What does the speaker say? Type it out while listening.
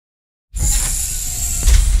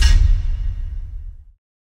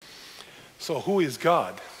So who is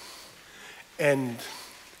God? And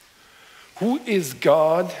who is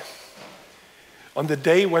God on the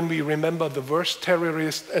day when we remember the worst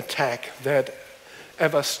terrorist attack that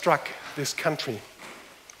ever struck this country?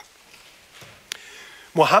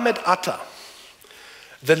 Mohammed Atta,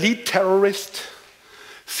 the lead terrorist,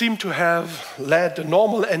 seemed to have led a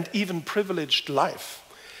normal and even privileged life.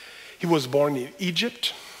 He was born in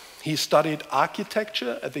Egypt. He studied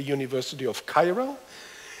architecture at the University of Cairo,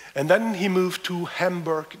 and then he moved to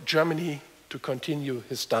Hamburg, Germany, to continue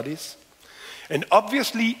his studies. And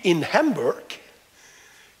obviously in Hamburg,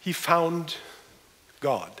 he found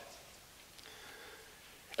God.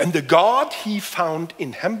 And the God he found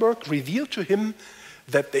in Hamburg revealed to him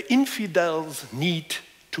that the infidels need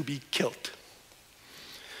to be killed.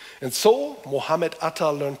 And so Mohammed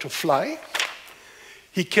Atta learned to fly.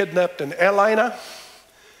 He kidnapped an airliner,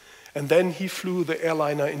 and then he flew the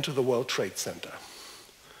airliner into the World Trade Center.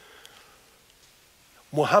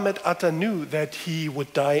 Mohammed Atta knew that he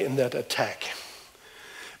would die in that attack.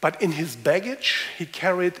 But in his baggage, he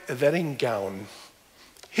carried a wedding gown,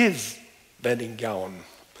 his wedding gown.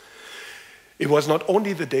 It was not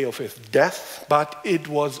only the day of his death, but it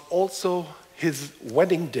was also his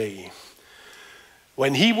wedding day,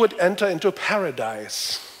 when he would enter into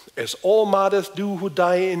paradise, as all martyrs do who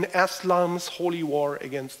die in Islam's holy war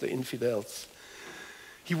against the infidels.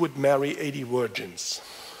 He would marry 80 virgins.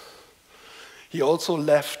 He also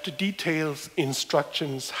left details,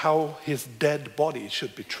 instructions how his dead body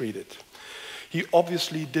should be treated. He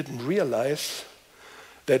obviously didn't realize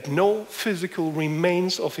that no physical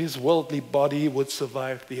remains of his worldly body would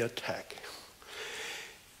survive the attack.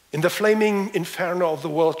 In the flaming inferno of the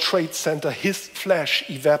World Trade Center, his flesh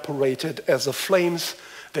evaporated as the flames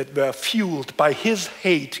that were fueled by his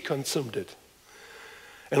hate consumed it.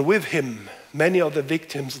 And with him, many of the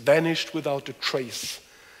victims vanished without a trace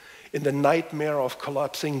in the nightmare of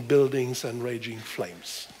collapsing buildings and raging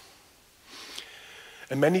flames.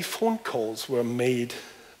 And many phone calls were made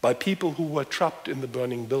by people who were trapped in the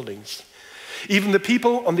burning buildings. Even the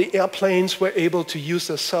people on the airplanes were able to use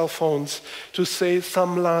their cell phones to say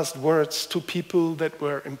some last words to people that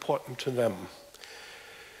were important to them.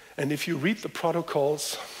 And if you read the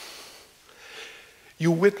protocols, you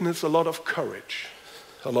witness a lot of courage,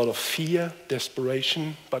 a lot of fear,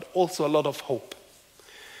 desperation, but also a lot of hope.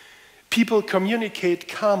 People communicate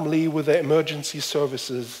calmly with their emergency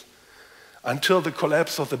services until the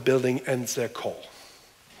collapse of the building ends their call.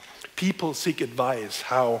 People seek advice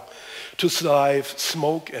how to survive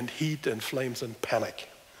smoke and heat and flames and panic.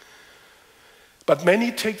 But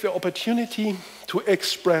many take the opportunity to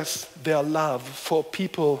express their love for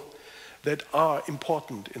people that are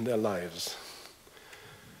important in their lives.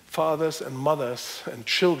 Fathers and mothers and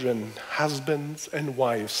children, husbands and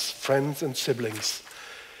wives, friends and siblings.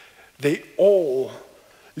 They all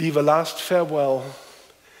leave a last farewell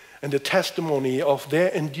and a testimony of their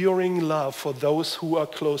enduring love for those who are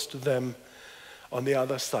close to them on the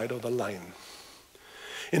other side of the line.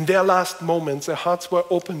 In their last moments, their hearts were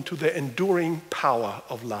open to the enduring power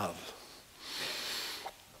of love.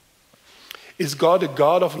 Is God a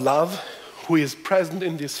God of love who is present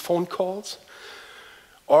in these phone calls?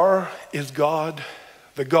 Or is God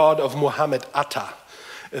the God of Mohammed Atta,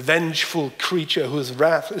 a vengeful creature whose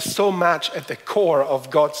wrath is so much at the core of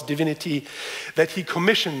God's divinity that he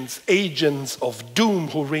commissions agents of doom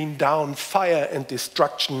who rain down fire and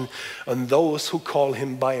destruction on those who call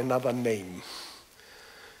him by another name?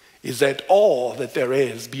 Is that all that there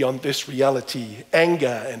is beyond this reality?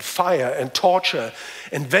 Anger and fire and torture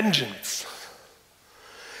and vengeance.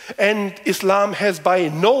 And Islam has by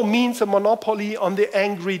no means a monopoly on the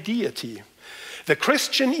angry deity. The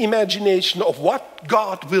Christian imagination of what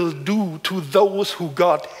God will do to those who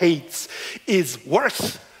God hates is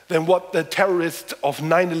worse than what the terrorists of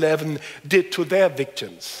 9/11 did to their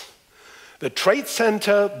victims. The Trade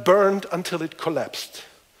Center burned until it collapsed.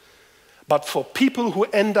 But for people who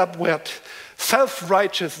end up with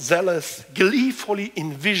self-righteous zealous, gleefully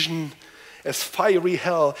envision as fiery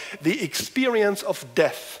hell, the experience of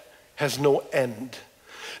death has no end.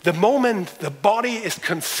 The moment the body is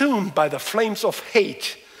consumed by the flames of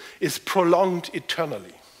hate is prolonged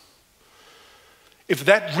eternally. If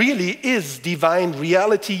that really is divine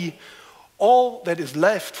reality, all that is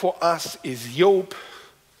left for us is Job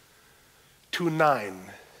 2:9.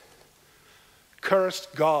 Curse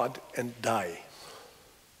God and die.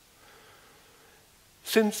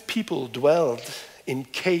 Since people dwelled in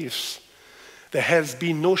caves, there has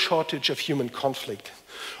been no shortage of human conflict.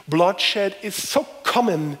 Bloodshed is so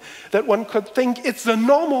common that one could think it's the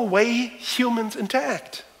normal way humans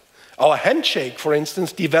interact. Our handshake, for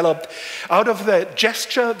instance, developed out of the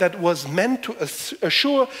gesture that was meant to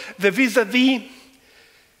assure the vis-a-vis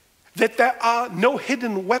that there are no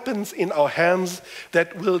hidden weapons in our hands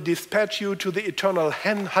that will dispatch you to the eternal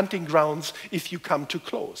hunting grounds if you come too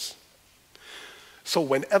close. So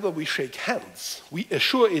whenever we shake hands, we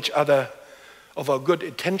assure each other of our good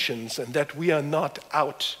intentions and that we are not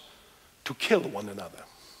out to kill one another.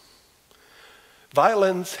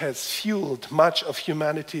 Violence has fueled much of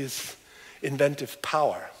humanity's inventive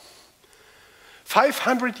power.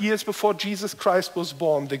 500 years before Jesus Christ was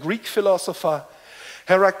born, the Greek philosopher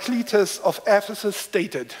Heraclitus of Ephesus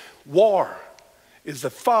stated, "War is the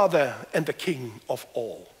father and the king of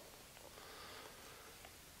all."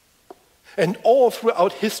 And all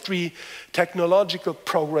throughout history, technological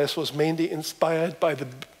progress was mainly inspired by the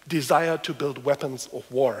desire to build weapons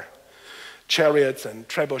of war. Chariots and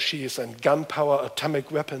trebuchets and gunpowder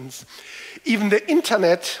atomic weapons. Even the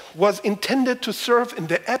internet was intended to serve in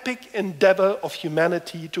the epic endeavor of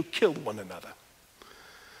humanity to kill one another.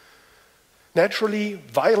 Naturally,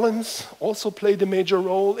 violence also played a major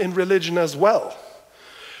role in religion as well.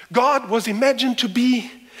 God was imagined to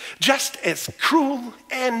be just as cruel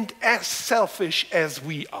and as selfish as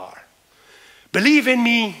we are. Believe in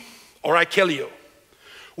me or I kill you.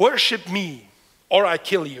 Worship me or I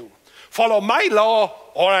kill you. Follow my law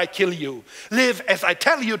or I kill you. Live as I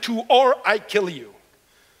tell you to or I kill you.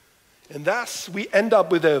 And thus we end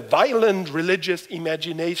up with a violent religious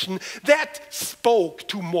imagination that spoke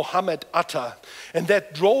to Muhammad Atta and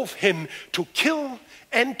that drove him to kill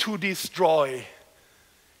and to destroy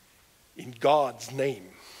in God's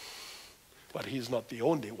name. But he's not the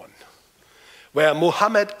only one. Where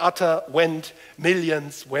Muhammad Atta went,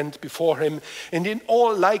 millions went before him, and in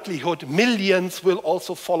all likelihood, millions will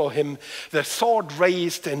also follow him, the sword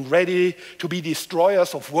raised and ready to be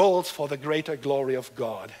destroyers of worlds for the greater glory of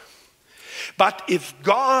God. But if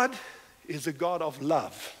God is a God of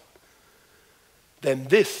love, then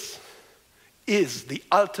this is the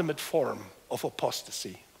ultimate form of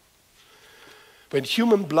apostasy. When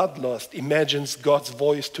human bloodlust imagines God's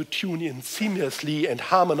voice to tune in seamlessly and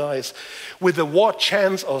harmonize with the war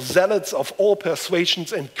chants of zealots of all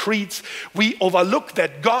persuasions and creeds, we overlook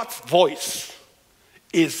that God's voice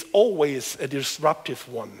is always a disruptive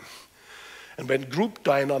one. And when group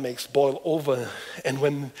dynamics boil over, and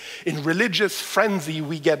when in religious frenzy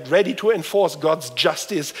we get ready to enforce God's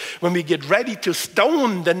justice, when we get ready to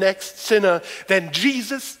stone the next sinner, then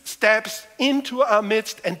Jesus steps into our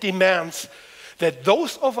midst and demands that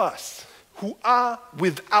those of us who are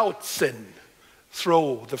without sin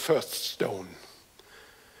throw the first stone.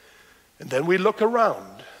 And then we look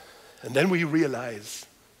around, and then we realize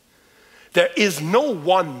there is no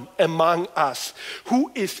one among us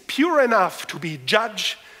who is pure enough to be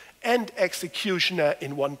judge and executioner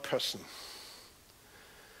in one person.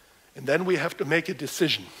 And then we have to make a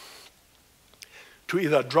decision to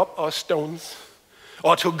either drop our stones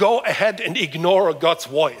or to go ahead and ignore God's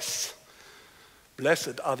voice.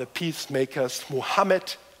 Blessed are the peacemakers.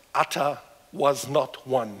 Muhammad Atta was not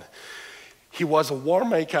one. He was a war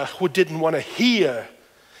maker who didn't want to hear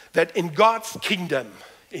that in God's kingdom,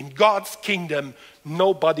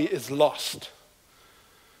 nobody is lost.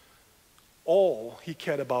 All he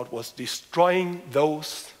cared about was destroying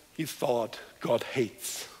those he thought God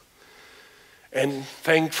hates. And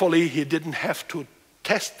thankfully, he didn't have to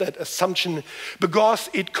test that assumption because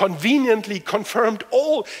it conveniently confirmed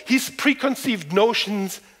all his preconceived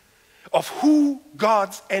notions of who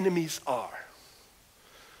God's enemies are.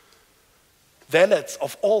 Zealots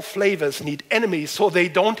of all flavors need enemies so they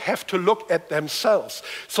don't have to look at themselves,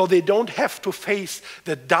 so they don't have to face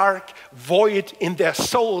the dark void in their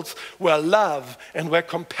souls where love and where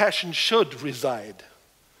compassion should reside.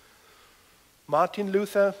 Martin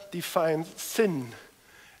Luther defines sin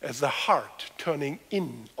as the heart turning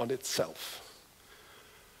in on itself.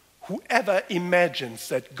 Whoever imagines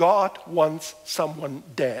that God wants someone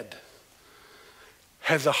dead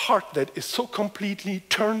has a heart that is so completely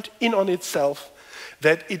turned in on itself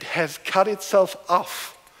that it has cut itself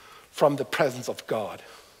off from the presence of God.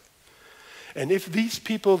 And if these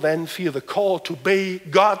people then feel the call to obey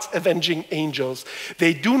God's avenging angels,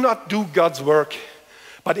 they do not do God's work,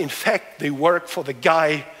 but in fact they work for the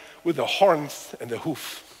guy with the horns and the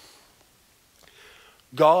hoof.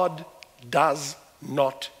 God does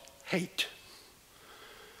not hate.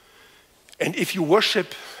 And if you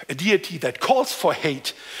worship a deity that calls for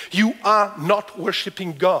hate, you are not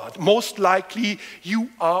worshiping God. Most likely, you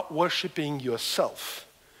are worshiping yourself.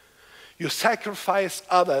 You sacrifice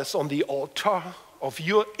others on the altar of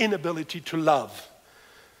your inability to love.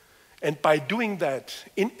 And by doing that,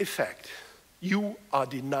 in effect, you are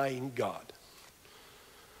denying God.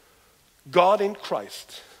 God in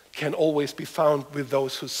Christ can always be found with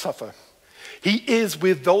those who suffer. He is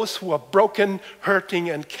with those who are broken, hurting,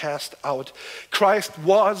 and cast out. Christ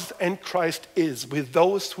was and Christ is with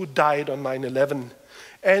those who died on 9/11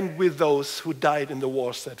 and with those who died in the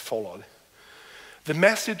wars that followed. The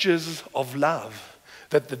messages of love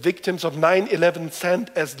that the victims of 9/11 sent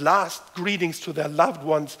as last greetings to their loved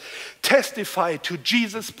ones testify to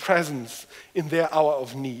Jesus' presence in their hour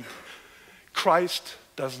of need. Christ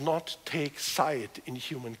does not take side in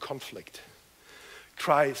human conflict.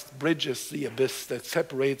 Christ bridges the abyss that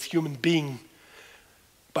separates human being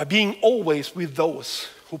by being always with those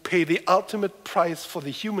who pay the ultimate price for the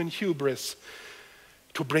human hubris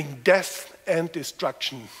to bring death and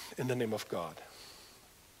destruction in the name of God.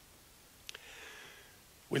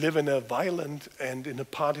 We live in a violent and in a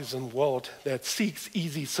partisan world that seeks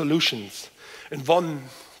easy solutions. And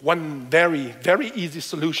one very, very easy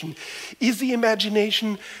solution is the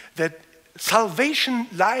imagination that salvation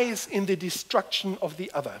lies in the destruction of the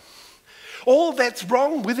other. All that's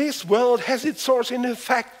wrong with this world has its source in the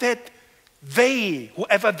fact that they,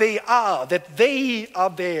 whoever they are, that they are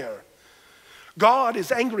there. God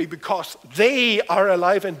is angry because they are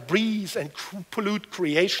alive and breathe and pollute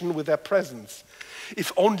creation with their presence.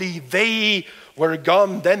 If only they were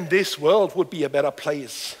gone, then this world would be a better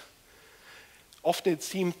place. Often it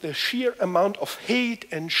seems the sheer amount of hate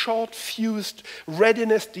and short-fused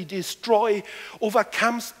readiness to destroy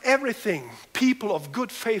overcomes everything people of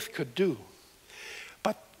good faith could do.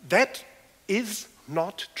 But that is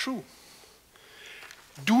not true.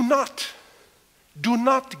 Do not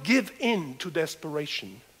give in to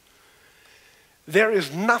desperation. There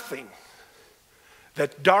is nothing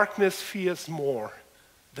that darkness fears more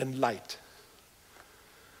than light.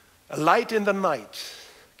 A light in the night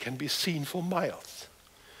can be seen for miles.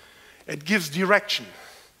 It gives direction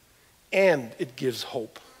and it gives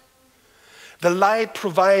hope. The light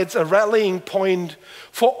provides a rallying point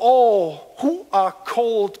for all who are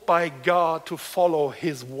called by God to follow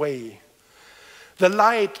his way. The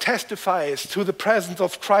light testifies to the presence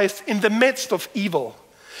of Christ in the midst of evil.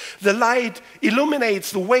 The light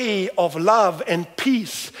illuminates the way of love and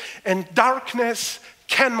peace, and darkness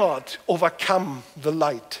cannot overcome the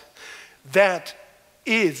light. That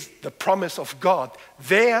is the promise of God.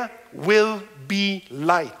 There will be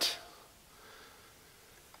light.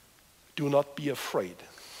 Do not be afraid,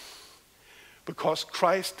 because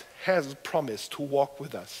Christ has promised to walk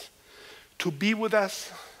with us, to be with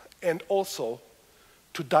us, and also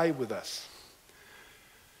to die with us.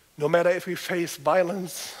 No matter if we face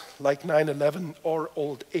violence like 9/11 or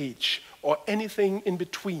old age or anything in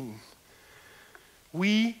between,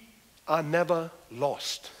 we are never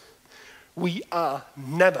lost. We are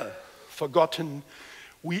never forgotten.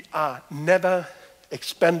 We are never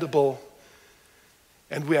expendable.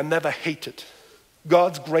 And we are never hated.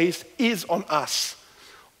 God's grace is on us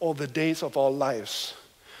all the days of our lives.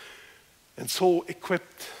 And so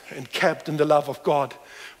equipped and kept in the love of God,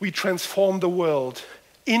 we transform the world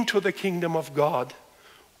into the kingdom of God,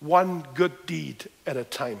 one good deed at a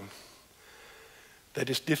time. That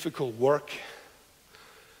is difficult work,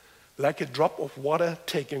 like a drop of water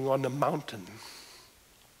taking on a mountain.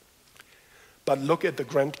 But look at the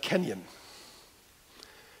Grand Canyon.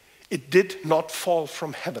 It did not fall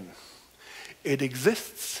from heaven. It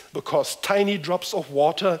exists because tiny drops of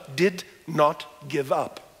water did not give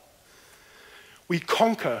up. We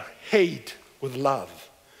conquer hate with love.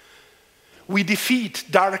 We defeat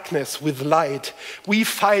darkness with light. We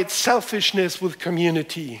fight selfishness with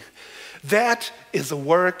community. That is a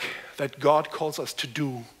work that God calls us to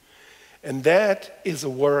do. And that is a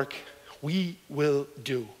work we will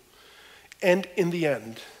do. And in the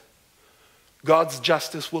end, God's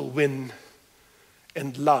justice will win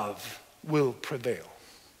and love will prevail.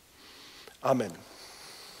 Amen.